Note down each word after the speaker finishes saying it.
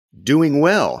doing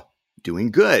well,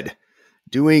 doing good,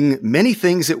 doing many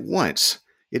things at once.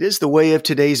 It is the way of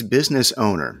today's business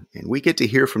owner, and we get to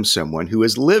hear from someone who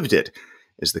has lived it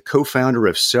as the co-founder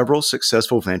of several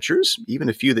successful ventures, even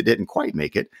a few that didn't quite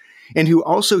make it, and who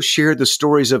also shared the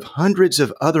stories of hundreds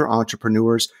of other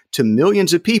entrepreneurs to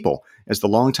millions of people as the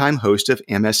longtime host of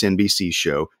MSNBC's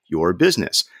show, Your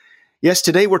Business. Yes,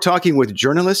 today we're talking with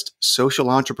journalist, social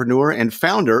entrepreneur, and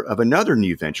founder of another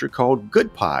new venture called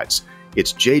Goodpods.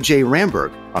 It's JJ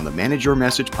Ramberg on the Manage Your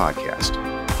Message podcast.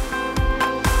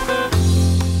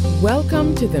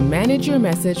 Welcome to the Manage Your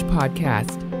Message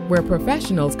podcast, where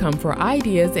professionals come for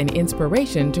ideas and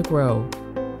inspiration to grow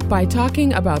by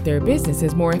talking about their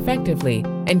businesses more effectively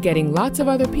and getting lots of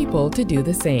other people to do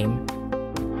the same.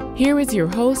 Here is your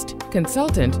host,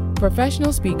 consultant,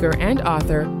 professional speaker, and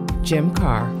author, Jim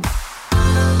Karrh.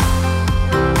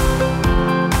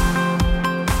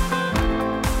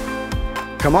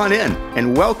 Come on in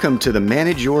and welcome to the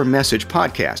Manage Your Message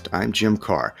podcast. I'm Jim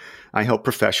Karrh. I help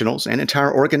professionals and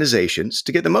entire organizations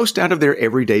to get the most out of their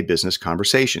everyday business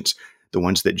conversations, the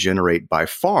ones that generate by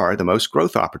far the most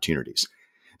growth opportunities.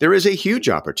 There is a huge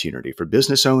opportunity for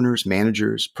business owners,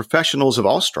 managers, professionals of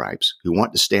all stripes who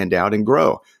want to stand out and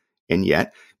grow. And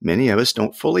yet, many of us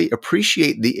don't fully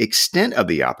appreciate the extent of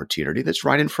the opportunity that's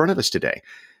right in front of us today.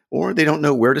 Or they don't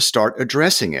know where to start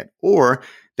addressing it. Or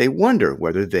they wonder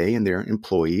whether they and their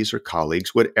employees or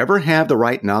colleagues would ever have the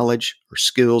right knowledge or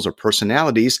skills or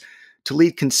personalities to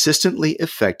lead consistently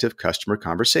effective customer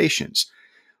conversations.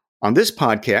 On this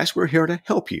podcast, we're here to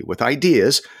help you with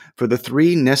ideas for the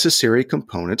three necessary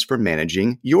components for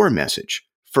managing your message.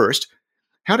 First,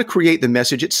 how to create the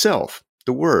message itself,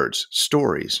 the words,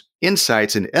 stories,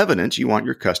 insights, and evidence you want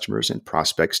your customers and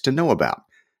prospects to know about.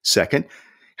 Second,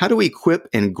 how to equip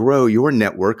and grow your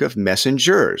network of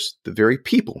messengers, the very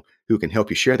people who can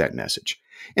help you share that message.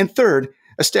 And third,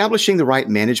 establishing the right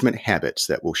management habits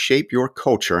that will shape your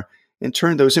culture and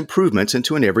turn those improvements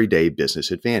into an everyday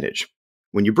business advantage.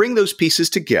 When you bring those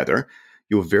pieces together,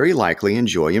 you'll very likely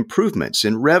enjoy improvements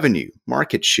in revenue,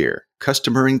 market share,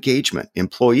 customer engagement,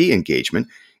 employee engagement,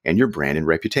 and your brand and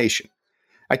reputation.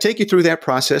 I take you through that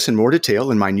process in more detail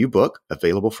in my new book,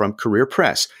 available from Career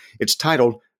Press. It's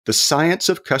titled The Science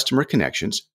of Customer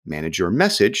Connections, Manage Your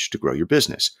Message to Grow Your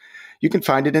Business. You can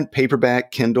find it in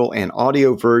paperback, Kindle, and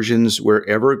audio versions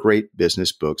wherever great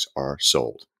business books are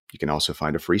sold. You can also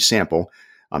find a free sample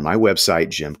on my website,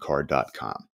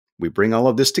 jimkarrh.com. We bring all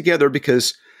of this together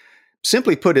because,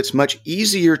 simply put, it's much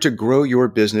easier to grow your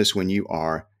business when you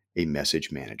are a message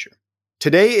manager.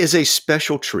 Today is a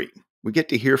special treat. We get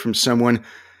to hear from someone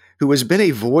who has been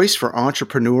a voice for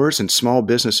entrepreneurs and small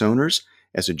business owners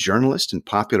as a journalist and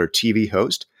popular TV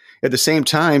host. At the same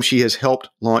time, she has helped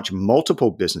launch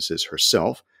multiple businesses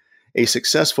herself, a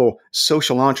successful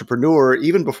social entrepreneur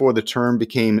even before the term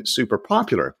became super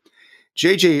popular.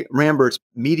 JJ Ramberg's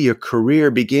media career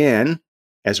began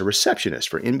as a receptionist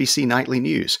for NBC Nightly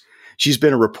News. She's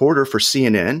been a reporter for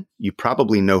CNN. You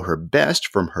probably know her best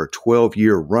from her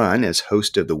 12-year run as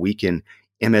host of the weekend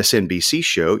MSNBC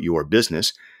show, Your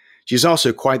Business. She's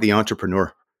also quite the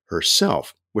entrepreneur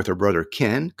herself. With her brother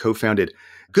Ken, co-founded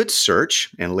Good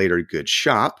Search and later Good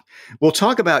Shop. We'll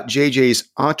talk about JJ's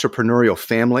entrepreneurial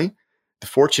family, the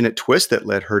fortunate twist that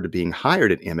led her to being hired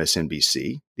at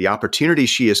MSNBC, the opportunities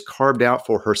she has carved out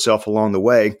for herself along the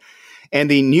way,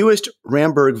 and the newest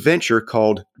Ramberg venture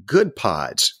called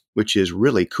Goodpods, which is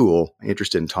really cool. I'm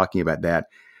interested in talking about that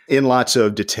in lots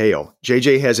of detail.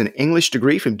 JJ has an English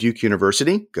degree from Duke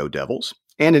University, go Devils,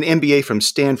 and an MBA from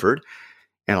Stanford,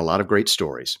 and a lot of great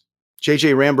stories.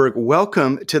 JJ Ramberg,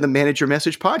 welcome to the Manage Your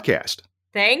Message podcast.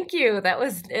 Thank you.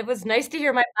 It was nice to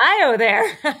hear my bio there.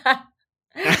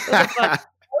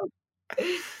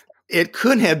 It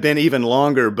could have been even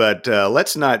longer, but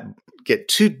let's not get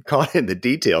too caught in the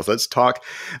details. Let's talk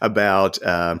about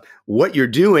what you're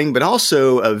doing, but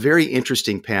also a very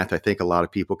interesting path I think a lot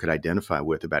of people could identify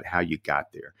with about how you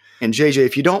got there. And JJ,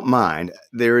 if you don't mind,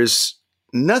 there is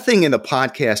nothing in the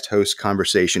podcast host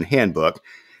conversation handbook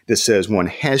that says one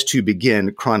has to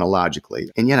begin chronologically.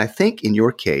 And yet I think in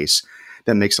your case,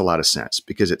 that makes a lot of sense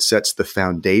because it sets the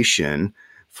foundation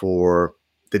for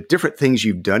the different things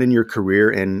you've done in your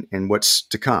career and what's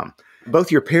to come.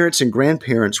 Both your parents and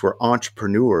grandparents were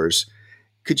entrepreneurs.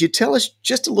 Could you tell us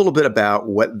just a little bit about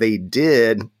what they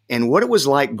did and what it was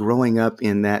like growing up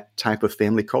in that type of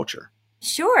family culture?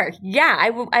 Sure. Yeah,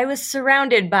 I was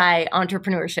surrounded by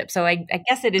entrepreneurship. So I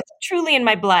guess it is truly in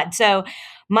my blood. So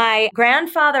my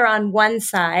grandfather on one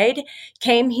side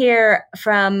came here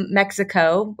from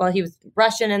Mexico. Well, he was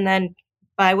Russian and then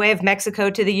by way of Mexico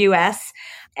to the U.S.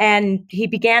 And he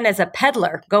began as a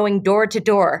peddler, going door to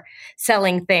door,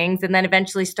 selling things, and then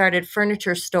eventually started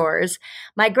furniture stores.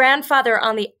 My grandfather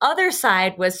on the other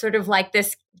side was sort of like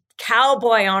this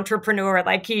cowboy entrepreneur.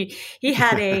 Like he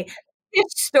had a fish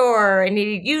store and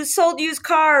he sold used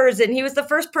cars, and he was the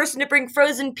first person to bring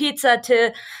frozen pizza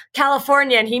to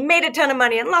California, and he made a ton of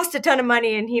money and lost a ton of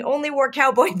money, and he only wore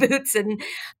cowboy boots. And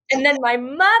then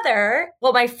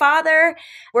my father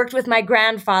worked with my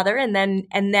grandfather and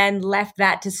then left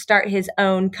that to start his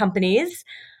own companies.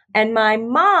 And my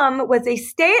mom was a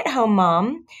stay-at-home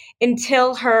mom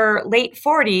until her late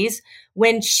 40s,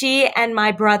 when she and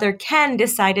my brother Ken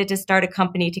decided to start a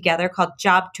company together called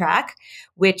Job Track,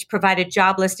 which provided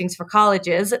job listings for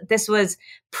colleges. This was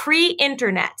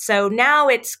pre-internet. So now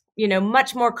it's,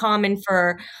 much more common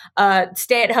for a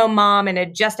stay-at-home mom and a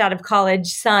just out of college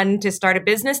son to start a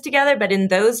business together. But in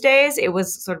those days, it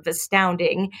was sort of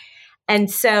astounding.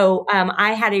 And so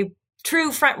I had a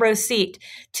true front row seat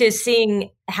to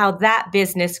seeing how that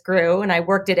business grew. And I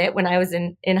worked at it when I was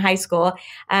in high school.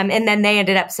 And then they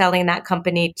ended up selling that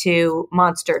company to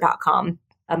monster.com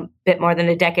a bit more than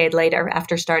a decade later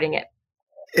after starting it.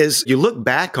 As you look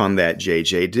back on that,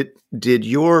 JJ, did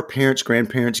your parents,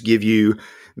 grandparents give you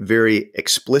very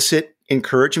explicit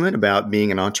encouragement about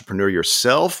being an entrepreneur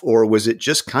yourself, or was it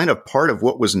just kind of part of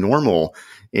what was normal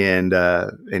and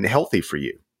healthy for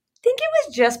you? I think it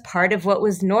was just part of what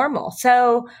was normal.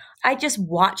 So I just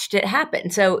watched it happen.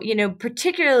 So,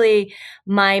 particularly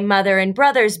my mother and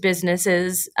brother's business,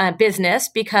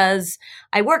 because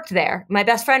I worked there. My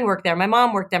best friend worked there. My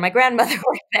mom worked there. My grandmother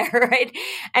worked there. Right.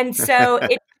 And so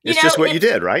it's just what you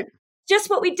did, right? Just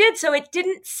what we did. So it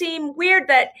didn't seem weird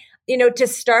that, to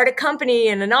start a company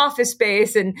in an office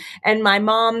space and my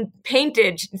mom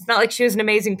painted. It's not like she was an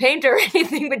amazing painter or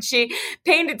anything, but she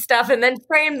painted stuff and then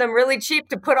framed them really cheap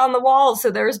to put on the walls.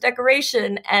 So there was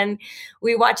decoration, and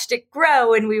we watched it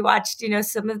grow, and we watched,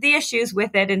 some of the issues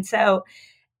with it. And so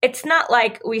it's not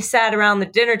like we sat around the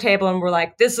dinner table and were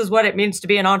like, this is what it means to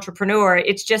be an entrepreneur.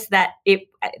 It's just that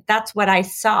that's what I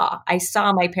saw. I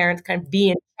saw my parents kind of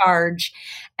be in charge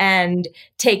and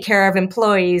take care of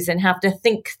employees and have to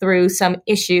think through some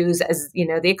issues as,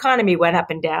 the economy went up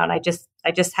and down. I just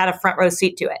had a front row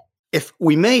seat to it. If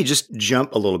we may just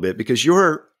jump a little bit, because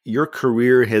your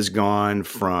career has gone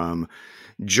from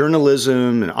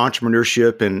journalism and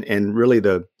entrepreneurship and really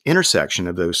the intersection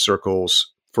of those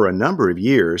circles for a number of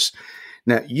years.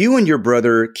 Now, you and your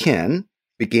brother Ken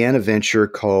began a venture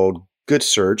called Good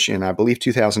Search in, I believe,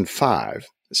 2005.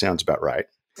 That sounds about right.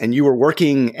 And you were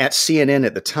working at CNN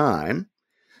at the time.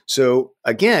 So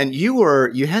again,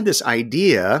 you had this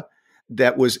idea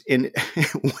that was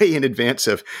way in advance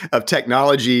of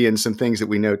technology and some things that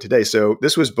we know today. So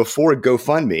this was before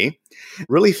GoFundMe,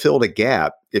 really filled a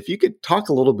gap. If you could talk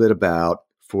a little bit about,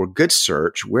 for Good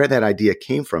Search, where that idea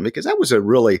came from, because that was a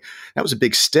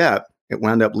big step. It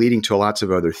wound up leading to lots of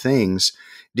other things.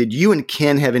 Did you and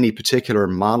Ken have any particular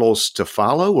models to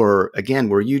follow? Or again,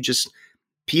 were you just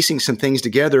piecing some things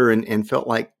together and felt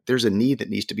like there's a need that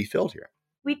needs to be filled here?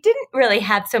 We didn't really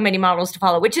have so many models to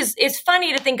follow, which is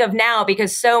funny to think of now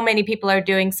because so many people are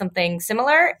doing something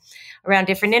similar around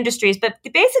different industries. But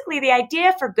basically the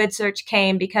idea for Good Search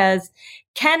came because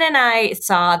Ken and I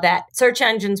saw that search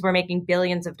engines were making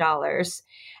billions of dollars.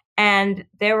 And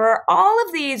there were all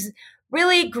of these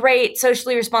really great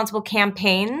socially responsible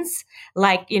campaigns,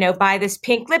 like, buy this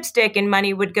pink lipstick and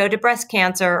money would go to breast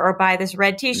cancer, or buy this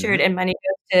red t-shirt and money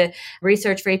goes to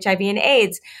research for HIV and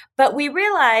AIDS. But we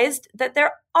realized that there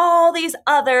are all these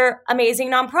other amazing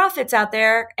nonprofits out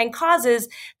there and causes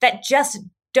that just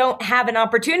don't have an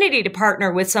opportunity to partner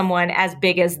with someone as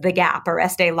big as The Gap or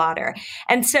Estee Lauder.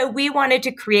 And so we wanted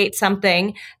to create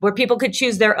something where people could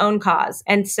choose their own cause.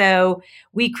 And so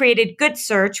we created Good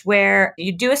Search, where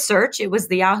you do a search. It was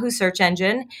the Yahoo search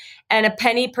engine, and a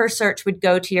penny per search would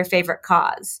go to your favorite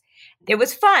cause. It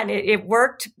was fun. It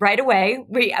worked right away.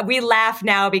 We laugh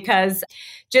now because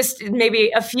just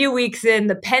maybe a few weeks in,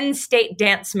 the Penn State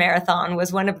Dance Marathon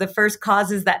was one of the first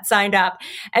causes that signed up.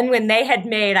 And when they had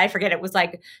made, I forget, it was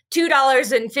like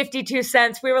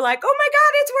 $2.52, we were like, oh my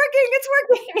God, it's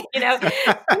working.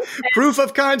 Proof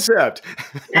of concept.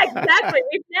 Exactly.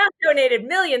 We've now donated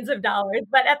millions of dollars.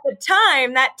 But at the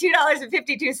time, that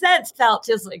 $2.52 felt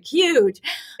just like huge.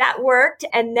 That worked.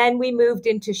 And then we moved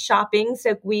into shopping.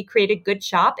 So we created Good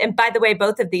Shop. And by the way,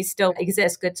 both of these still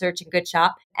exist, Good Search and Good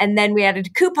Shop. And then we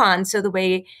added coupons. So the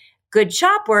way Good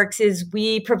Shop works is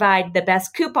we provide the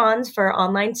best coupons for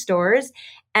online stores,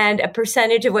 and a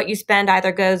percentage of what you spend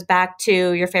either goes back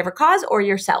to your favorite cause or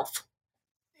yourself.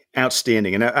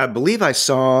 Outstanding. And I believe I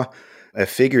saw a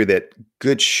figure that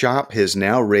Good Shop has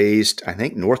now raised, I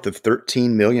think, north of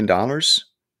 $13 million,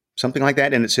 something like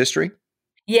that in its history.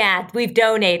 Yeah, we've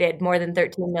donated more than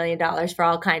 $13 million for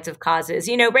all kinds of causes,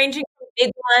 ranging from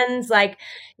big ones like,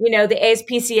 the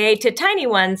ASPCA to tiny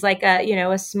ones like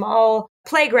a small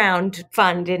playground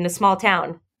fund in a small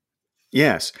town.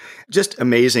 Yes, just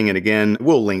amazing. And again,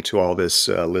 we'll link to all this,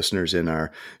 listeners, in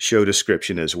our show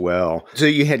description as well. So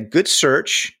you had Good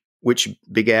Search, which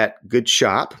begat Good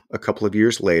Shop a couple of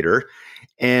years later.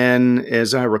 And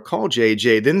as I recall,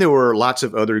 JJ, then there were lots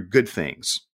of other good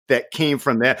things that came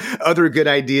from that, other good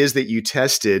ideas that you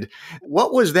tested.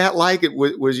 What was that like?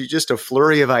 Was you just a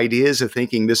flurry of ideas of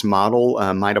thinking this model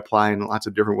might apply in lots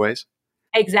of different ways?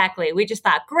 Exactly. We just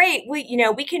thought, great, we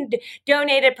can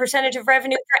donate a percentage of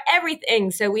revenue for everything.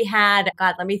 So we had,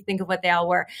 God, let me think of what they all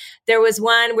were. There was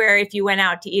one where if you went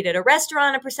out to eat at a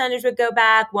restaurant, a percentage would go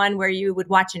back. One where you would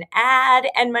watch an ad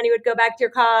and money would go back to your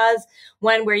cause.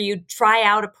 One where you'd try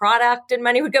out a product and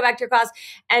money would go back to your cause.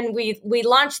 And we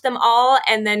launched them all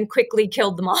and then quickly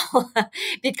killed them all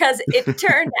because it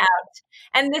turned out,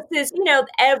 and this is,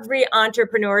 every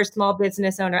entrepreneur, small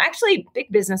business owner, actually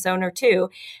big business owner too,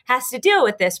 has to deal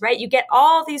with this, right? You get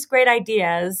all these great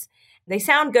ideas. They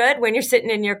sound good when you're sitting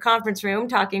in your conference room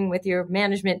talking with your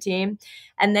management team,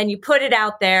 and then you put it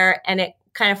out there and it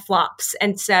kind of flops.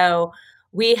 And so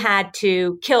we had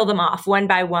to kill them off one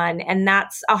by one. And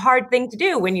that's a hard thing to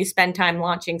do when you spend time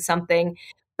launching something.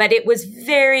 But it was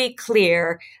very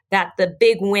clear that the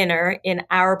big winner in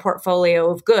our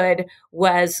portfolio of good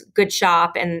was Good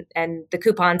Shop and the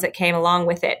coupons that came along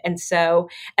with it. And so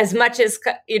as much as,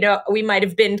 we might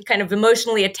have been kind of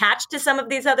emotionally attached to some of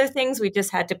these other things, we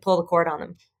just had to pull the cord on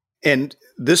them. And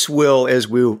this will, as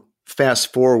we'll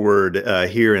fast forward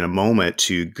here in a moment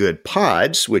to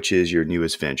Goodpods, which is your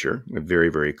newest venture. Very,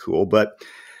 very cool. But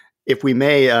if we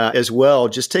may as well,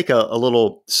 just take a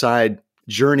little side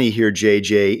journey here,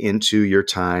 JJ, into your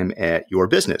time at Your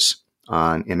Business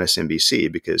on MSNBC,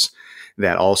 because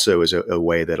that also is a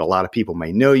way that a lot of people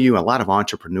may know you. A lot of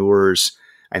entrepreneurs,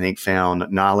 I think, found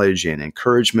knowledge and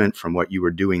encouragement from what you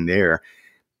were doing there.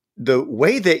 The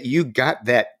way that you got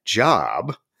that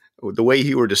job, the way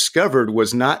you were discovered,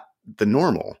 was not the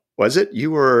normal, was it?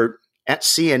 You were at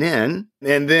CNN,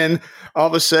 and then all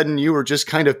of a sudden you were just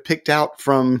kind of picked out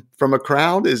from a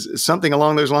crowd. Is something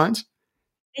along those lines?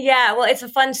 Yeah, well, it's a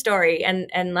fun story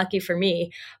and lucky for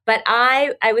me. But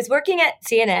I was working at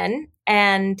CNN,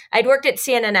 and I'd worked at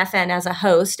CNN FN as a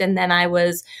host, and then I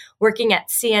was working at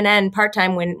CNN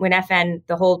part-time when FN,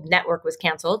 the whole network, was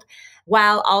canceled,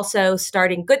 while also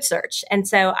starting Good Search. And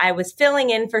so I was filling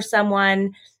in for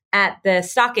someone at the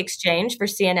stock exchange for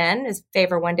CNN, his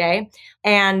favor one day.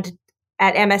 And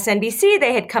at MSNBC,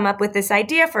 they had come up with this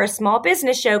idea for a small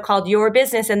business show called Your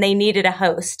Business, and they needed a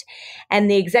host. And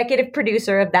the executive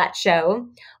producer of that show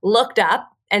looked up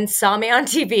and saw me on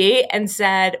TV and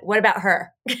said, "What about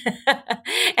her?"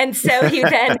 And so he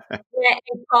then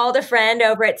called a friend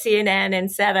over at CNN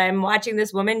and said, "I'm watching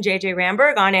this woman, JJ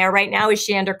Ramberg, on air right now. Is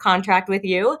she under contract with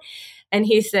you?" And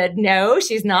he said, "No,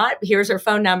 she's not. Here's her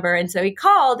phone number." And so he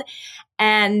called,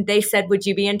 and they said, "Would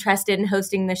you be interested in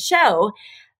hosting the show?"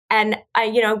 And I,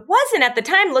 wasn't at the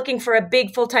time looking for a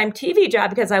big full-time TV job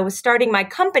because I was starting my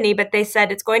company, but they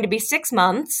said it's going to be 6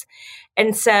 months.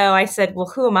 And so I said,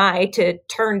 well, who am I to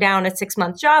turn down a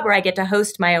 6-month job where I get to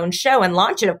host my own show and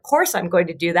launch it? Of course, I'm going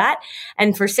to do that.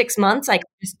 And for 6 months, I could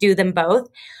just do them both.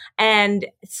 And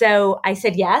so I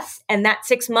said yes. And that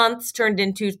 6 months turned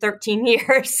into 13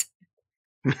 years.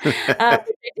 I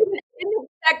didn't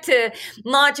expect to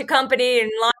launch a company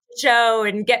and launch a show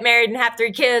and get married and have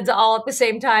 3 kids all at the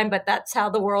same time, but that's how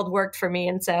the world worked for me.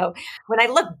 And so when I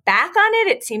look back on it,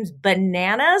 it seems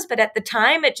bananas, but at the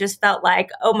time it just felt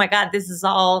like, oh my God, this is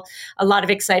all a lot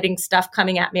of exciting stuff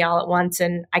coming at me all at once,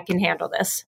 and I can handle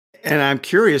this. And I'm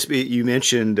curious, you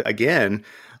mentioned again,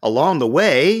 along the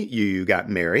way, you got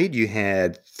married, you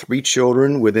had 3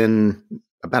 children within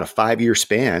about a 5-year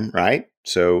span, right?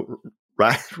 So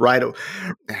right.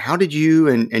 How did you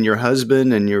and your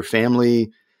husband and your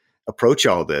family approach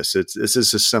all this? This is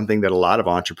just something that a lot of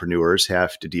entrepreneurs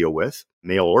have to deal with,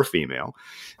 male or female.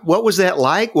 What was that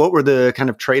like? What were the kind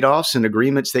of trade-offs and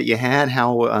agreements that you had?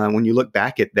 How, when you look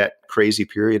back at that crazy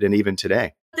period and even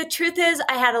today? The truth is,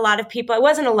 I had a lot of people. I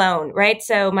wasn't alone, right?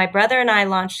 So my brother and I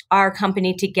launched our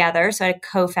company together. So I had a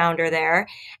co-founder there.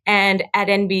 And at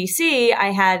NBC, I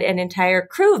had an entire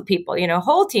crew of people, a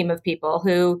whole team of people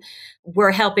who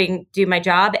were helping do my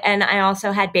job. And I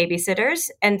also had babysitters.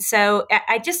 And so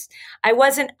I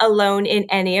wasn't alone in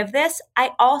any of this.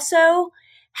 I also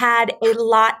had a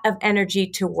lot of energy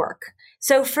to work.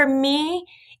 So for me,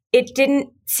 it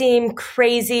didn't seem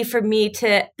crazy for me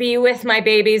to be with my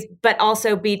babies, but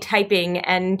also be typing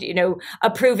and,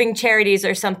 approving charities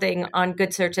or something on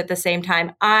Good Search at the same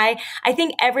time. I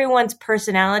think everyone's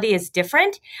personality is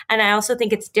different. And I also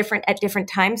think it's different at different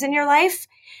times in your life.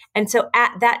 And so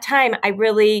at that time,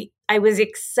 I was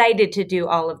excited to do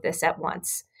all of this at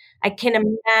once. I can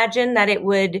imagine that it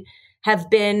would have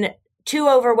been too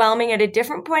overwhelming at a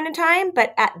different point in time.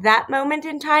 But at that moment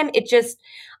in time,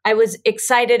 I was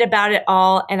excited about it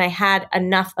all, and I had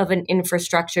enough of an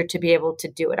infrastructure to be able to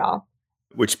do it all.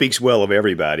 Which speaks well of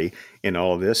everybody in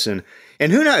all of this. And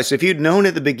who knows, if you'd known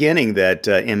at the beginning that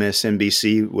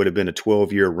MSNBC would have been a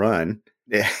 12-year run,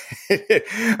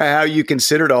 how you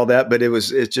considered all that. But it's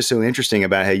just so interesting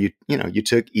about how you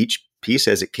took each piece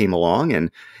as it came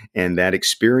along, and that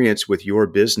experience with your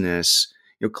business.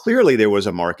 Clearly there was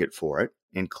a market for it.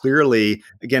 And clearly,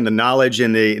 again, the knowledge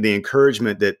and the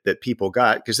encouragement that people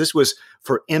got, because this was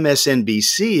for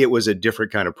MSNBC, it was a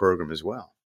different kind of program as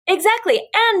well. Exactly.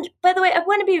 And by the way, I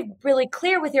want to be really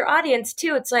clear with your audience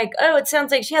too. It's like, oh, it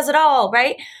sounds like she has it all,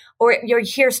 right? Or you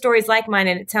hear stories like mine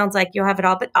and it sounds like you'll have it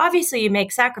all. But obviously you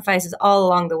make sacrifices all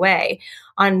along the way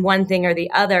on one thing or the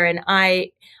other. And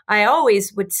I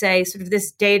always would say sort of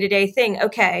this day-to-day thing,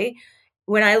 okay,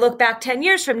 when I look back 10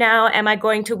 years from now, am I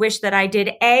going to wish that I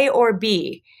did A or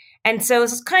B? And so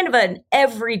it's kind of an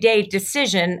everyday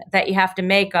decision that you have to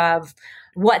make of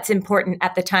what's important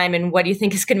at the time and what do you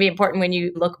think is going to be important when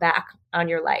you look back on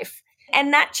your life.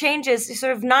 And that changes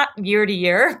sort of not year to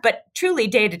year, but truly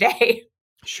day to day.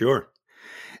 Sure.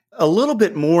 A little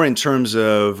bit more in terms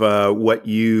of what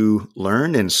you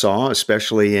learned and saw,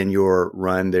 especially in your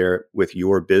run there with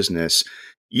your business.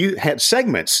 You had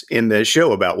segments in the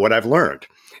show about what I've learned,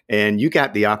 and you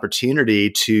got the opportunity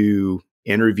to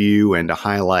interview and to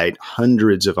highlight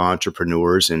hundreds of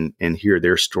entrepreneurs and hear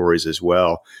their stories as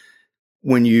well.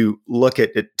 When you look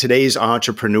at today's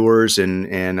entrepreneurs,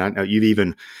 and I know you've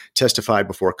even testified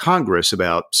before Congress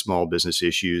about small business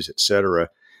issues, et cetera,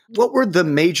 what were the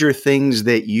major things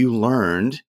that you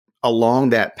learned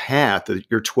along that path of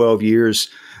your 12 years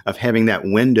of having that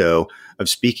window of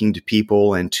speaking to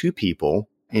people and to people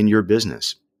in your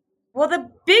business? Well, the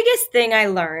biggest thing I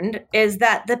learned is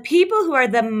that the people who are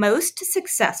the most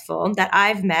successful that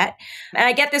I've met, and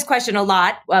I get this question a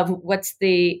lot of what's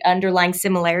the underlying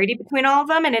similarity between all of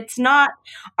them. And it's not,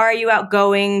 are you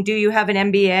outgoing? Do you have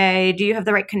an MBA? Do you have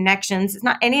the right connections? It's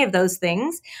not any of those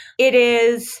things. It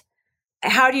is,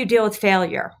 how do you deal with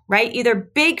failure, right? Either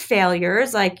big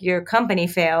failures like your company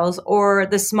fails, or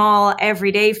the small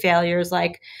everyday failures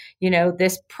like,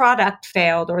 this product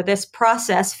failed, or this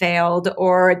process failed,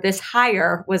 or this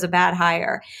hire was a bad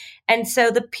hire. And so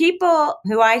the people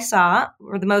who I saw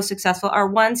were the most successful are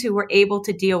ones who were able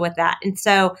to deal with that. And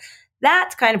so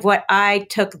that's kind of what I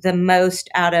took the most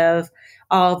out of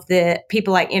all of the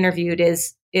people I interviewed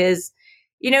is,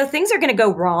 things are going to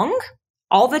go wrong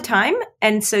all the time.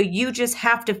 And so you just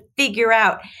have to figure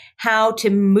out how to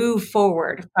move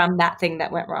forward from that thing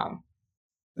that went wrong.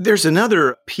 There's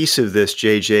another piece of this,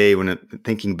 JJ, when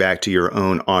thinking back to your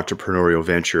own entrepreneurial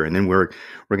venture, and then we're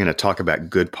going to talk about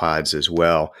Goodpods as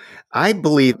well. I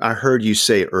believe I heard you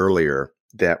say earlier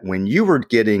that when you were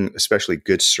getting, especially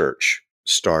Good Search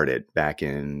started back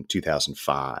in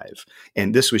 2005,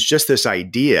 and this was just this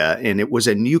idea, and it was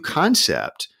a new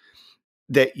concept,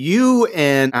 that you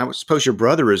and I suppose your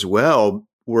brother as well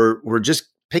were just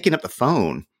picking up the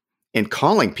phone and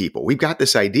calling people. We've got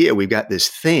this idea. We've got this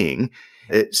thing.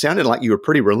 It sounded like you were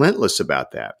pretty relentless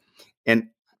about that. And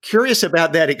curious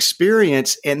about that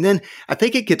experience. And then I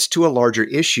think it gets to a larger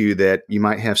issue that you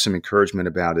might have some encouragement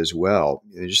about as well.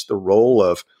 Just the role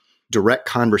of direct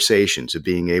conversations, of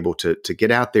being able to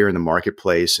get out there in the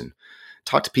marketplace and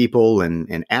talk to people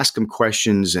and ask them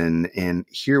questions and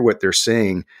hear what they're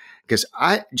saying. Because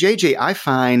JJ, I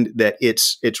find that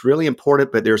it's really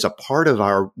important, but there's a part of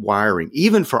our wiring,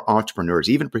 even for entrepreneurs,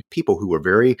 even for people who are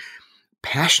very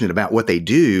passionate about what they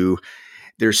do,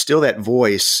 there's still that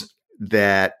voice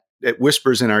that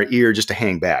whispers in our ear just to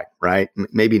hang back, right?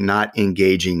 Maybe not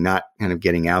engaging, not kind of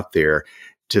getting out there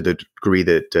to the degree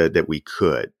that we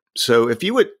could. So if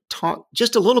you would talk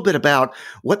just a little bit about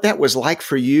what that was like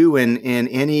for you and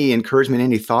any encouragement,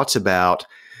 any thoughts about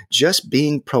just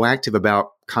being proactive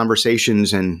about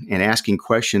conversations and asking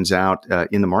questions out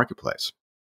in the marketplace.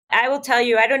 I will tell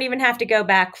you, I don't even have to go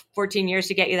back 14 years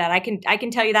to get you that. I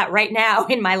can tell you that right now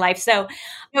in my life. So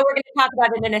we're going to talk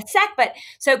about it in a sec. But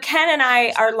so Ken and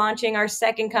I are launching our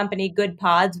second company,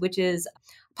 Goodpods, which is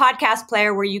a podcast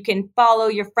player where you can follow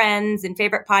your friends and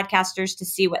favorite podcasters to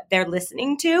see what they're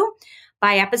listening to.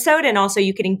 by episode. And also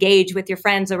you can engage with your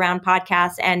friends around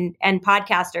podcasts and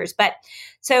podcasters. But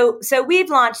so we've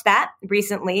launched that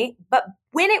recently, but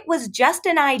when it was just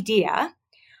an idea,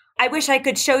 I wish I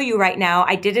could show you right now.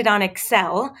 I did it on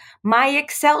Excel, my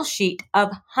Excel sheet of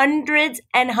hundreds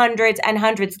and hundreds and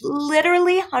hundreds,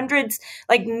 literally hundreds,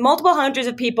 like multiple hundreds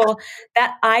of people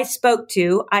that I spoke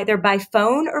to either by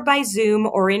phone or by Zoom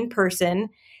or in person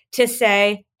to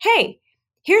say, hey,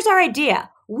 here's our idea.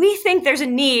 We think there's a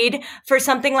need for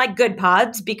something like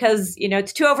Goodpods because,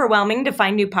 it's too overwhelming to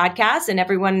find new podcasts and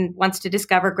everyone wants to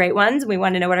discover great ones. We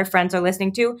want to know what our friends are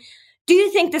listening to. Do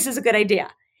you think this is a good idea?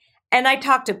 And I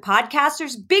talked to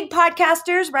podcasters, big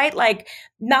podcasters, right? Like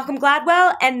Malcolm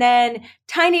Gladwell, and then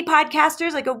tiny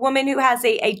podcasters, like a woman who has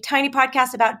a tiny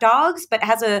podcast about dogs, but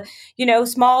has a,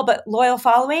 small but loyal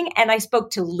following. And I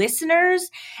spoke to listeners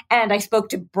and I spoke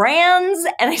to brands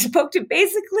and I spoke to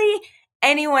basically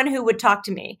anyone who would talk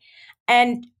to me.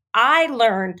 And I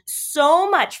learned so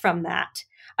much from that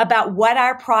about what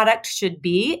our product should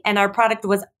be. And our product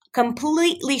was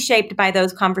completely shaped by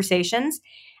those conversations.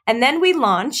 And then we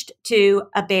launched to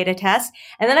a beta test.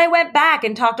 And then I went back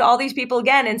and talked to all these people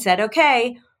again and said,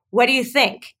 okay, what do you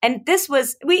think? And this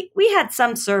was, we had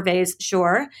some surveys,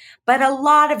 sure, but a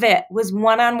lot of it was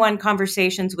one-on-one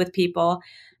conversations with people.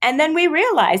 And then we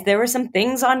realized there were some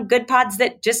things on Goodpods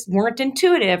that just weren't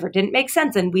intuitive or didn't make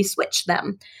sense. And we switched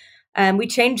them and we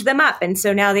changed them up. And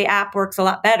so now the app works a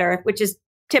lot better, which is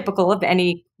typical of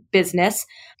any business.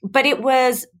 But it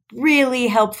was really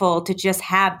helpful to just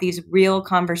have these real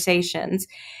conversations.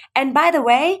 And by the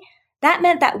way, that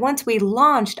meant that once we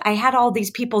launched, I had all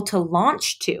these people to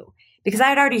launch to because I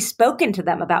had already spoken to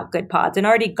them about Goodpods and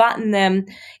already gotten them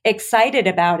excited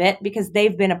about it because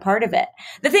they've been a part of it.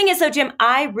 The thing is, though, Jim,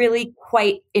 I really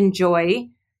quite enjoy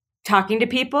talking to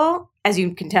people, as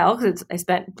you can tell, because I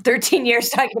spent 13 years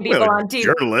talking to people on TV.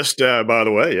 Journalist, by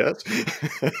the way, yes.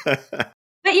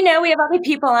 But, we have other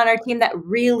people on our team that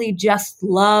really just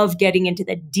love getting into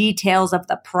the details of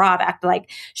the product.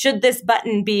 Like, should this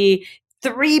button be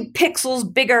 3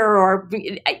 pixels bigger or,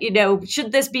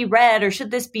 should this be red or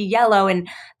should this be yellow? And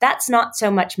that's not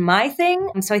so much my thing.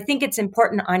 And so I think it's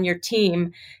important on your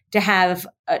team to have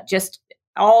just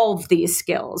all of these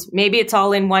skills. Maybe it's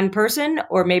all in one person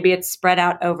or maybe it's spread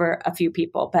out over a few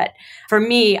people. But for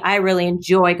me, I really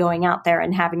enjoy going out there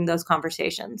and having those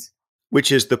conversations. Which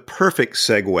is the perfect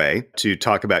segue to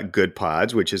talk about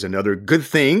Goodpods, which is another good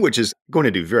thing, which is going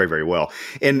to do very, very well.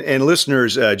 And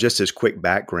listeners, just as quick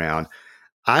background,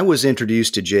 I was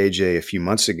introduced to JJ a few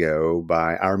months ago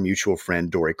by our mutual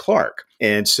friend, Dory Clark.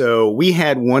 And so we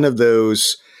had one of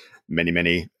those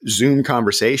many Zoom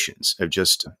conversations of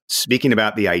just speaking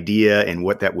about the idea and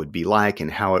what that would be like and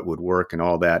how it would work and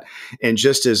all that. And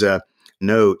just as a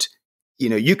note,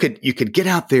 you could get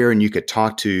out there and you could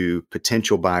talk to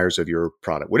potential buyers of your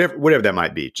product, whatever that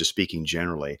might be, just speaking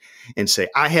generally, and say,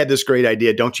 I had this great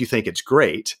idea. Don't you think it's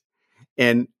great?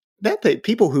 And that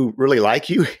people who really like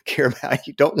you, care about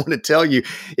you, don't want to tell you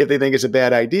if they think it's a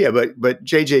bad idea. But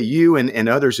JJ, you and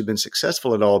others have been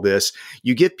successful at all this.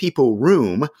 You give people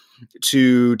room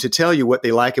to tell you what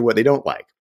they like and what they don't like,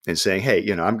 and saying,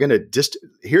 hey, I'm going to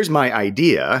here's my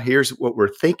idea. Here's what we're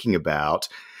thinking about.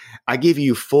 I give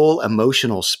you full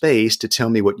emotional space to tell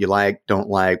me what you like, don't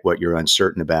like, what you're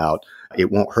uncertain about.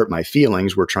 It won't hurt my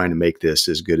feelings. We're trying to make this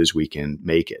as good as we can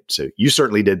make it. So you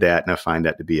certainly did that. And I find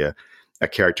that to be a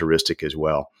characteristic as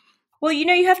well. Well,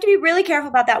 you have to be really careful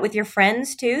about that with your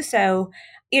friends too. So,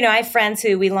 I have friends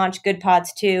who we launched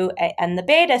Goodpods to in the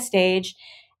beta stage.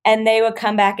 And they would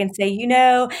come back and say,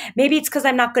 maybe it's because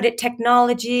I'm not good at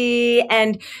technology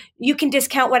and you can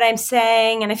discount what I'm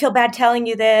saying. And I feel bad telling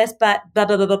you this, but blah,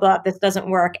 blah, blah, blah, blah. This doesn't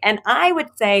work. And I would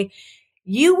say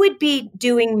you would be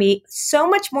doing me so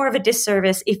much more of a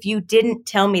disservice if you didn't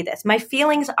tell me this. My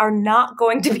feelings are not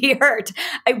going to be hurt.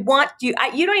 I want you.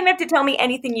 You don't even have to tell me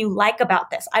anything you like about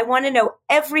this. I want to know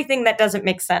everything that doesn't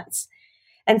make sense.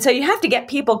 And so you have to get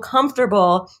people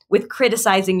comfortable with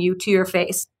criticizing you to your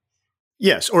face.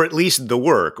 Yes, or at least the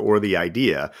work or the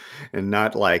idea, and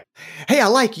not like, hey, I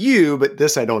like you, but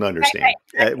this I don't understand,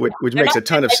 right. Which makes a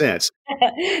ton of sense.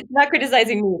 Not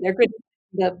criticizing me, they're criticizing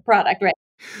the product, right?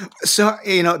 So,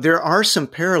 there are some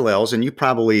parallels, and you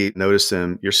probably noticed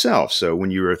them yourself. So when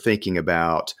you were thinking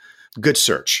about Good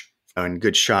Search and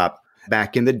Good Shop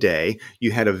back in the day,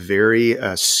 you had a very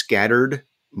scattered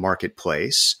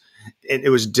marketplace. It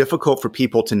was difficult for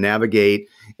people to navigate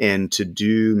and to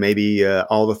do maybe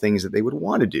all the things that they would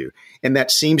want to do. And that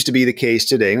seems to be the case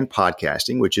today in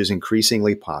podcasting, which is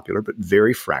increasingly popular, but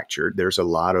very fractured. There's a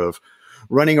lot of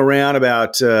running around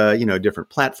about, different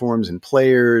platforms and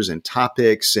players and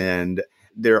topics. And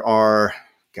there are,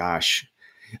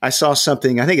 I saw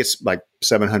something, I think it's like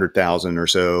 700,000 or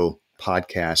so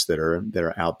podcasts that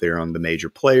are out there on the major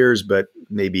players, but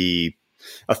maybe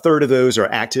a third of those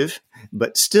are active,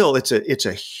 but still it's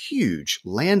a huge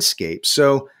landscape.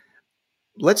 So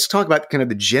let's talk about kind of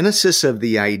the genesis of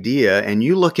the idea. And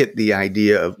you look at the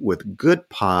idea of with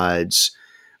Goodpods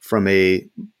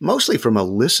mostly from a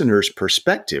listener's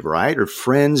perspective, right? Or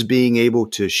friends being able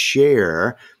to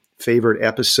share favorite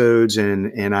episodes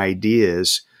and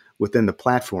ideas within the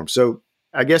platform. So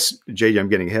I guess, JJ, I'm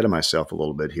getting ahead of myself a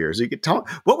little bit here. So you could talk,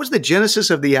 what was the genesis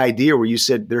of the idea where you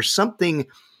said there's something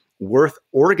worth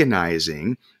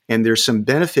organizing and there's some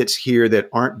benefits here that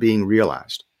aren't being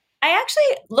realized? I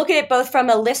actually look at it both from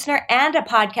a listener and a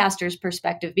podcaster's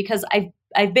perspective because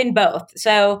I've been both.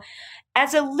 So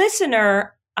as a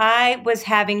listener, I was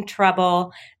having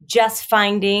trouble just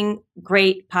finding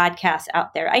great podcasts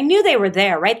out there. I knew they were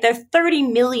there, right? There are 30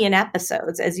 million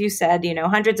episodes, as you said,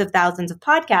 hundreds of thousands of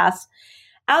podcasts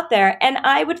out there. And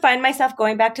I would find myself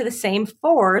going back to the same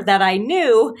 4 that I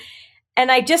knew. And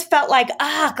I just felt like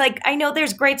I know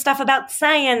there's great stuff about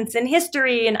science and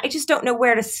history, and I just don't know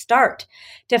where to start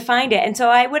to find it. And so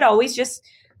I would always just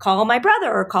call my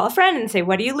brother or call a friend and say,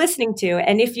 what are you listening to?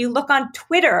 And if you look on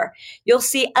Twitter, you'll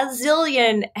see a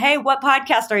zillion, hey, what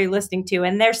podcast are you listening to?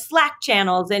 And there's Slack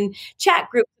channels and chat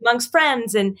groups amongst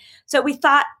friends. And so we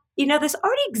thought, this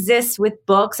already exists with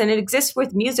books and it exists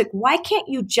with music. Why can't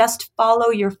you just follow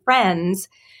your friends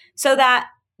so that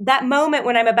moment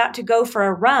when I'm about to go for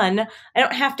a run, I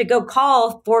don't have to go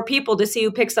call 4 people to see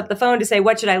who picks up the phone to say,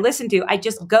 what should I listen to? I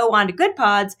just go on to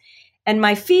Goodpods. And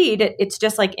my feed, it's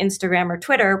just like Instagram or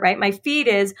Twitter, right? My feed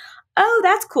is, oh,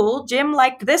 that's cool. Jim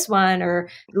liked this one or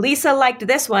Lisa liked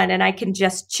this one. And I can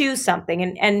just choose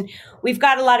something. And we've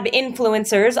got a lot of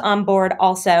influencers on board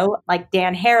also, like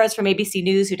Dan Harris from ABC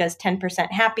News, who does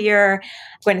 10% Happier.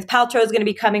 Gwyneth Paltrow is going to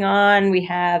be coming on. We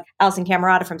have Alison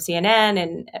Camerata from CNN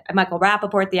and Michael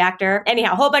Rappaport, the actor.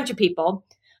 Anyhow, a whole bunch of people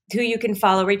who you can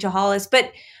follow, Rachel Hollis.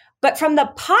 But from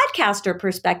the podcaster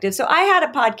perspective, so I had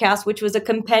a podcast, which was a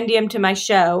compendium to my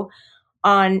show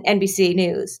on NBC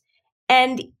News.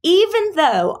 And even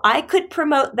though I could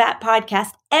promote that podcast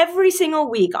every single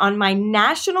week on my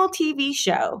national TV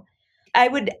show, I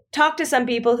would talk to some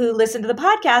people who listen to the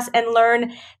podcast and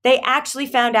learn they actually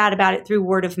found out about it through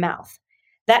word of mouth.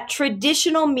 That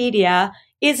traditional media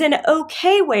is an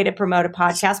okay way to promote a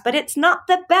podcast, but it's not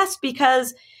the best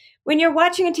because when you're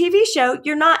watching a TV show,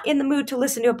 you're not in the mood to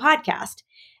listen to a podcast.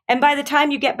 And by the time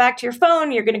you get back to your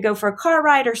phone, you're going to go for a car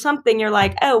ride or something. You're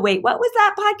like, oh, wait, what was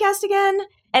that podcast again?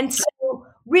 And so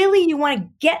really you want to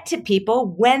get to people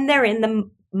when they're in the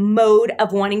mode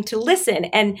of wanting to listen.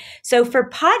 And so for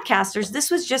podcasters,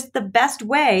 this was just the best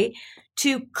way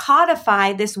to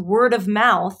codify this word of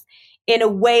mouth in a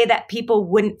way that people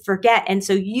wouldn't forget. And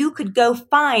so you could go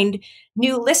find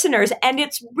new listeners. And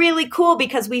it's really cool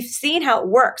because we've seen how it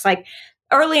works. Like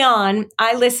early on,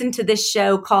 I listened to this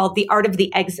show called The Art of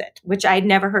the Exit, which I'd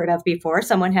never heard of before.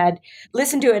 Someone had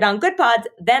listened to it on Goodpods.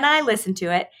 Then I listened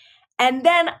to it. And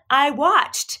then I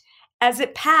watched as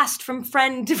it passed from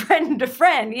friend to friend to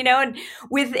friend, and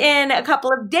within a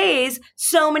couple of days,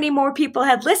 so many more people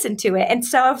had listened to it. And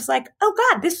so I was like, oh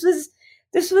God, this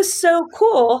was so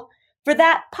cool. For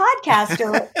that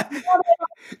podcaster.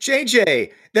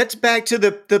 JJ, that's back to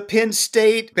the Penn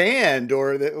State band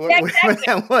or whatever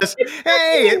that was.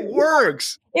 Hey, it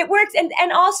works. It works.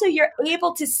 And also you're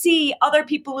able to see other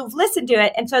people who've listened to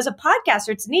it. And so as a podcaster,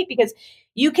 it's neat because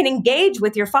you can engage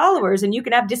with your followers and you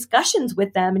can have discussions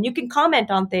with them and you can comment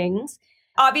on things.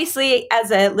 Obviously,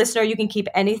 as a listener, you can keep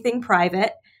anything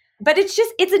private, but it's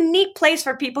a neat place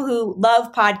for people who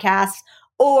love podcasts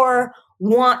or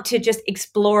want to just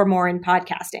explore more in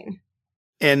podcasting.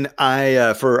 And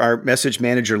I, for our Message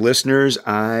Manager listeners,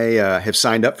 I have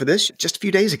signed up for this just a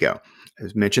few days ago.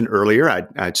 As mentioned earlier,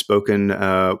 I'd spoken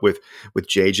with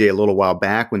JJ a little while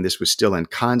back when this was still in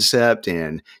concept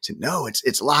and said, no,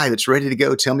 it's live. It's ready to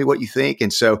go. Tell me what you think.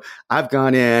 And so I've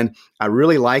gone in. I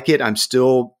really like it. I'm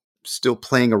still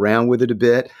playing around with it a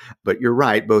bit, but you're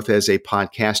right, both as a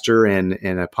podcaster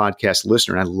and a podcast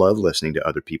listener. And I love listening to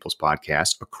other people's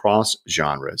podcasts across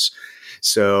genres.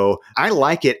 So I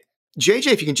like it. JJ,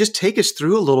 if you can just take us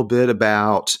through a little bit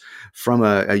about, from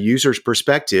a user's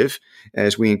perspective,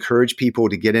 as we encourage people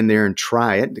to get in there and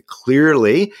try it.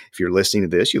 Clearly, if you're listening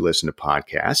to this, you listen to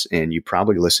podcasts and you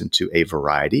probably listen to a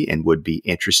variety and would be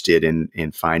interested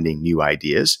in finding new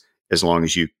ideas as long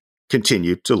as you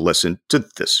continue to listen to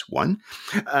this one.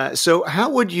 So how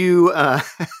would you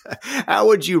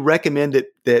recommend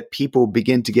that people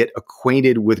begin to get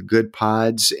acquainted with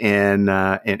Goodpods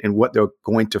and what they're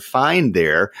going to find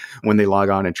there when they log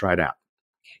on and try it out?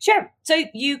 Sure. So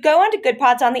you go onto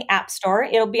Goodpods on the App Store.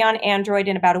 It'll be on Android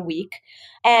in about a week.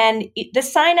 And the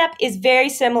sign up is very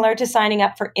similar to signing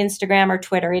up for Instagram or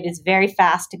Twitter. It is very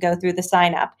fast to go through the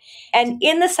sign up. And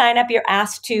in the sign up, you're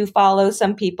asked to follow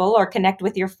some people or connect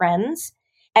with your friends.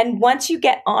 And once you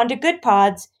get onto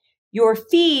Goodpods, your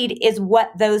feed is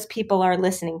what those people are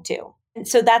listening to. And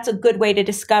so that's a good way to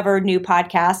discover new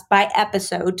podcasts by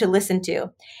episode to listen to.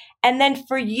 And then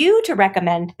for you to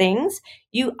recommend things,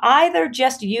 you either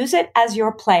just use it as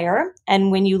your player,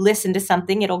 and when you listen to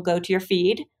something, it'll go to your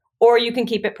feed, or you can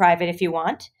keep it private if you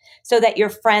want, so that your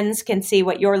friends can see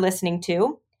what you're listening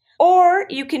to. Or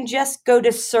you can just go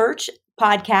to search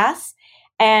podcasts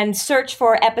and search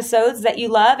for episodes that you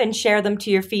love and share them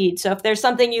to your feed. So if there's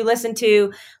something you listened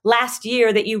to last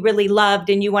year that you really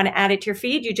loved and you want to add it to your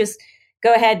feed, you just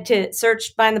go ahead to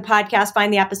search, find the podcast,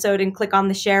 find the episode, and click on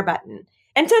the share button.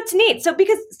 And so it's neat. So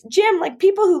because Jim, like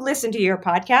people who listen to your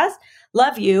podcast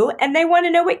love you and they want to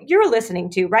know what you're listening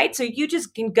to, right? So you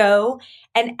just can go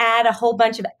and add a whole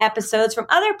bunch of episodes from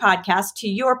other podcasts to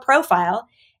your profile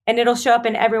and it'll show up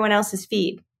in everyone else's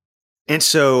feed. And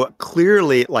so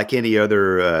clearly, like any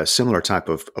other similar type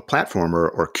of a platform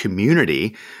or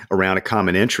community around a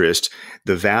common interest,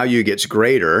 the value gets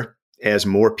greater as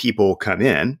more people come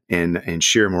in and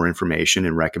share more information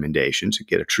and recommendations and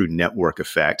get a true network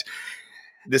effect.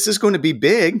 This is going to be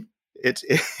big.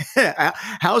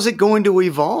 How's it going to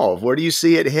evolve? Where do you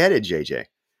see it headed, JJ?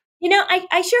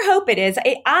 I sure hope it is.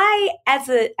 I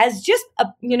as just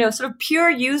a sort of pure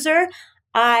user,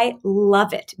 I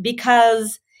love it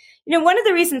because one of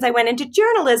the reasons I went into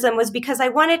journalism was because I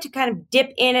wanted to kind of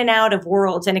dip in and out of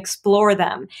worlds and explore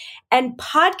them. And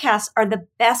podcasts are the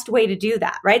best way to do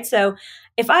that, right? So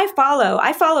if I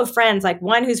follow friends, like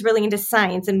one who's really into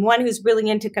science and one who's really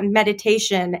into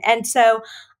meditation. And so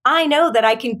I know that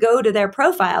I can go to their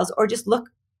profiles or just look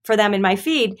for them in my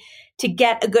feed to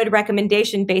get a good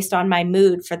recommendation based on my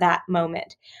mood for that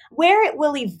moment. Where it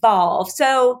will evolve.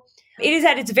 So it is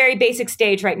at its very basic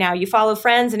stage right now. You follow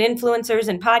friends and influencers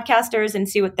and podcasters and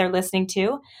see what they're listening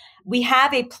to. We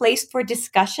have a place for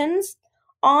discussions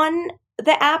on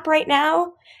the app right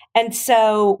now. And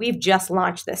so we've just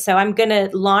launched this. So I'm going to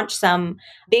launch some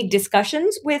big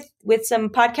discussions with some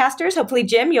podcasters. Hopefully,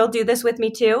 Jim, you'll do this with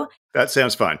me too. That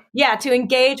sounds fun. Yeah, to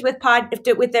engage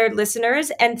with their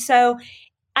listeners. And so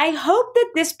I hope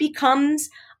that this becomes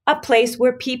a place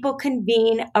where people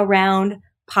convene around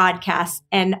podcasts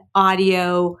and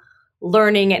audio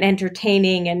learning and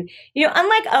entertaining. And,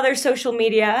 unlike other social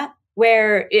media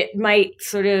where it might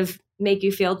sort of make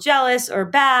you feel jealous or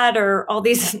bad or all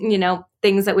these,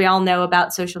 things that we all know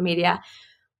about social media,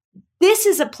 this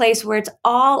is a place where it's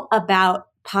all about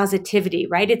positivity,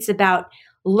 right? It's about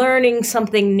learning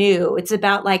something new. It's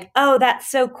about like, oh, that's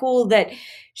so cool that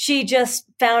she just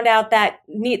found out that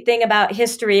neat thing about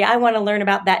history. I want to learn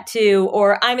about that too.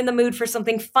 Or I'm in the mood for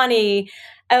something funny.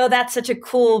 Oh, that's such a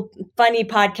cool, funny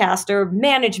podcast or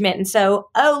management. And so,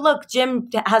 oh, look, Jim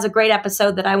has a great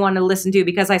episode that I want to listen to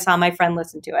because I saw my friend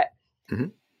listen to it. Mm-hmm.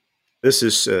 This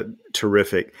is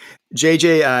terrific.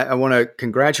 JJ, I want to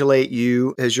congratulate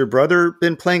you. Has your brother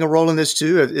been playing a role in this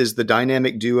too? Is the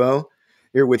dynamic duo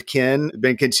here with Ken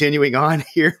been continuing on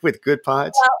here with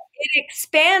Goodpods? Well, it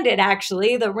expanded,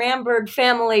 actually. The Ramberg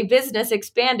family business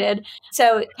expanded.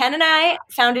 So Ken and I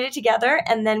founded it together,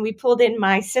 and then we pulled in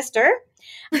my sister.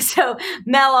 So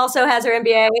Mel also has her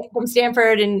MBA from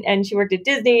Stanford, and she worked at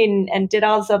Disney and did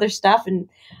all this other stuff and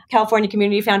California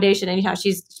Community Foundation. Anyhow,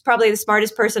 she's probably the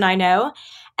smartest person I know.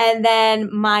 And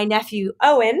then my nephew,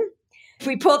 Owen,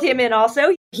 we pulled him in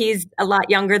also. He's a lot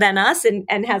younger than us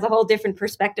and has a whole different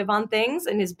perspective on things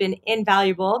and has been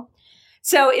invaluable.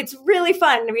 So it's really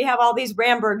fun. We have all these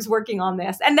Rambergs working on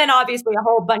this. And then obviously a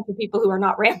whole bunch of people who are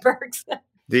not Rambergs.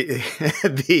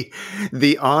 The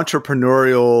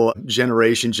entrepreneurial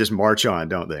generations just march on,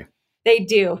 don't they? They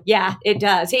do. Yeah, it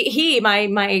does.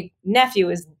 My nephew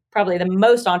is probably the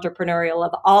most entrepreneurial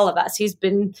of all of us. He's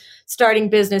been starting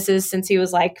businesses since he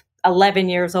was like 11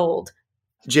 years old.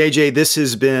 JJ, this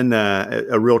has been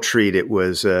a real treat. It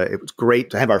was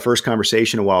great to have our first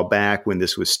conversation a while back when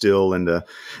this was still in the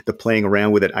playing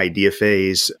around with it idea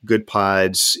phase.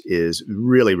 Goodpods is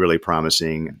really, really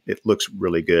promising. It looks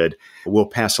really good. We'll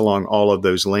pass along all of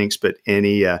those links, but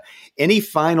any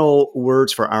final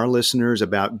words for our listeners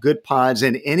about Goodpods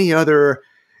and any other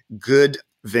good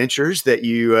ventures that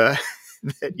you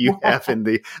have in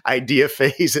the idea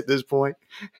phase at this point?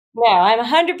 No, I'm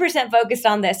 100% focused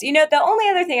on this. The only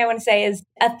other thing I want to say is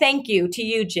a thank you to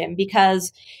you, Jim,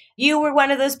 because you were one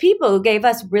of those people who gave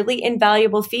us really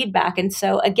invaluable feedback. And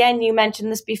so again, you mentioned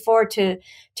this before, to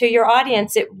to your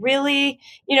audience, it really,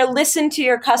 listen to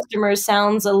your customers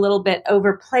sounds a little bit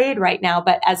overplayed right now,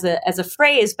 but as a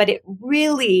phrase, but it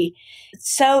really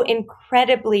so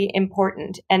incredibly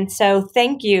important. And so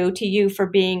thank you to you for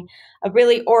being a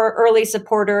really early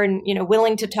supporter and,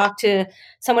 willing to talk to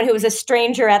someone who was a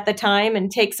stranger at the time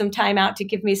and take some time out to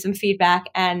give me some feedback.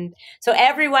 And so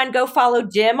everyone go follow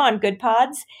Jim on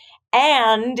Goodpods.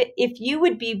 And if you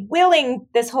would be willing,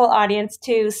 this whole audience,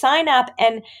 to sign up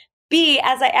and be,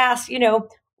 as I asked,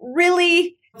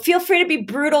 really feel free to be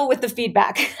brutal with the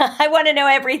feedback. I want to know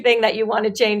everything that you want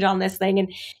to change on this thing.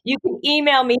 And you can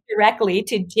email me directly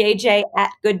to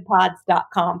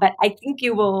jj@goodpods.com. But I think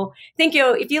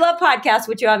if you love podcasts,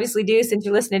 which you obviously do since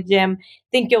you listen to Jim,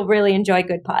 think you'll really enjoy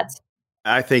Goodpods.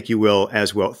 I think you will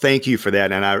as well. Thank you for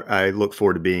that. And I look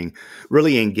forward to being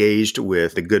really engaged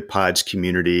with the Goodpods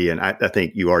community. And I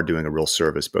think you are doing a real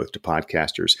service both to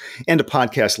podcasters and to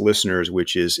podcast listeners,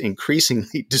 which is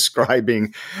increasingly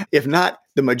describing, if not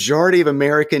the majority of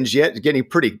Americans yet, getting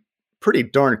pretty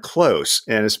darn close.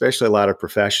 And especially a lot of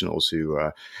professionals who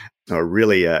are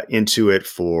really into it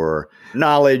for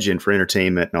knowledge and for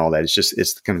entertainment and all that.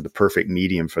 It's kind of the perfect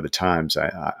medium for the times,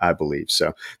 I believe.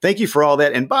 So thank you for all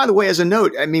that. And by the way, as a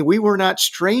note, I mean, we were not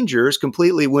strangers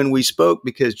completely when we spoke,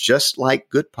 because just like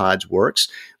Goodpods works,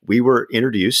 we were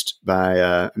introduced by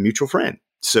a mutual friend.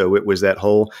 So it was that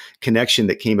whole connection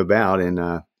that came about.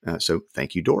 And so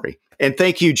thank you, Dory. And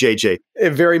thank you, JJ,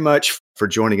 very much for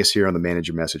joining us here on the Manage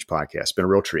Your Message podcast. It's been a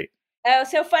real treat. Oh,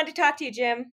 so fun to talk to you,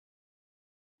 Jim.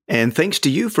 And thanks to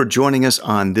you for joining us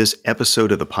on this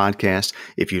episode of the podcast.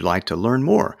 If you'd like to learn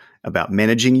more about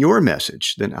managing your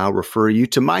message, then I'll refer you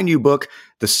to my new book,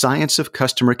 The Science of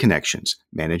Customer Connections,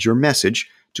 Manage Your Message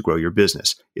to Grow Your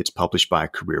Business. It's published by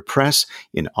Career Press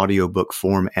in audiobook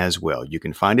form as well. You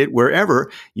can find it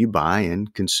wherever you buy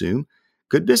and consume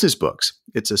good business books.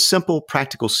 It's a simple,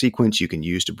 practical sequence you can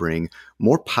use to bring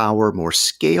more power, more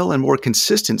scale, and more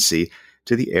consistency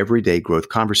to the everyday growth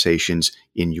conversations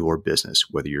in your business.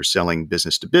 Whether you're selling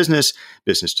business to business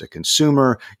to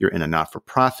consumer, you're in a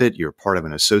not-for-profit, you're part of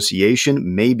an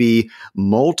association, maybe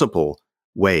multiple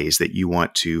ways that you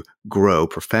want to grow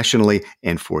professionally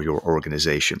and for your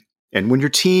organization. And when your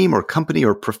team or company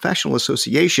or professional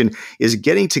association is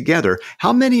getting together,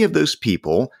 how many of those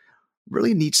people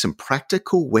really need some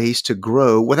practical ways to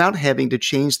grow without having to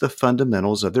change the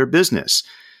fundamentals of their business?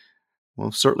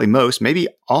 Well, certainly most, maybe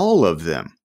all of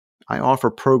them. I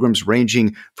offer programs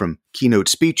ranging from keynote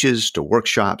speeches to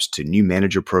workshops to new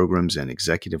manager programs and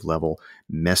executive level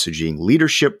messaging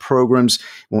leadership programs. It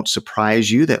won't surprise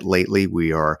you that lately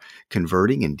we are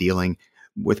converting and dealing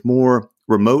with more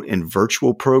remote and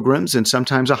virtual programs, and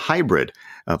sometimes a hybrid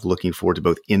of looking forward to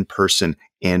both in-person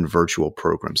and virtual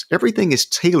programs. Everything is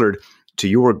tailored to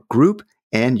your group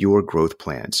and your growth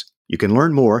plans. You can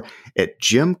learn more at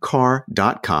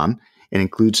jimkarrh.com. and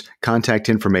includes contact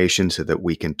information so that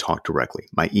we can talk directly.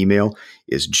 My email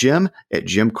is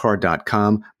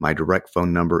jim@jimkarrh.com. My direct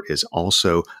phone number is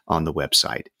also on the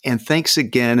website. And thanks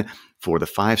again for the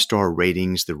 5-star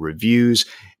ratings, the reviews,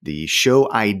 the show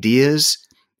ideas.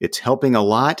 It's helping a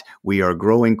lot. We are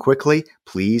growing quickly.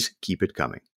 Please keep it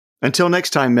coming. Until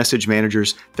next time, message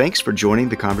managers, thanks for joining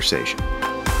the conversation.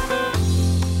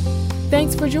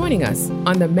 Thanks for joining us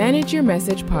on the Manage Your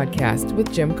Message podcast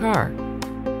with Jim Karrh.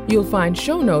 You'll find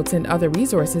show notes and other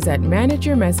resources at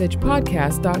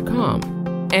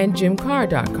manageyourmessagepodcast.com and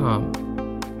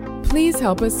jimkarrh.com. Please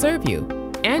help us serve you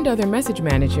and other message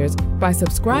managers by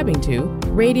subscribing to,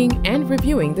 rating, and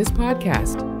reviewing this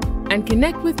podcast. And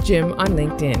connect with Jim on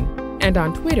LinkedIn and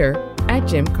on Twitter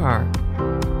 @Jim Karrh.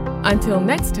 Until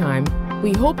next time,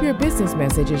 we hope your business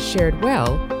message is shared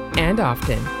well and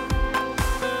often.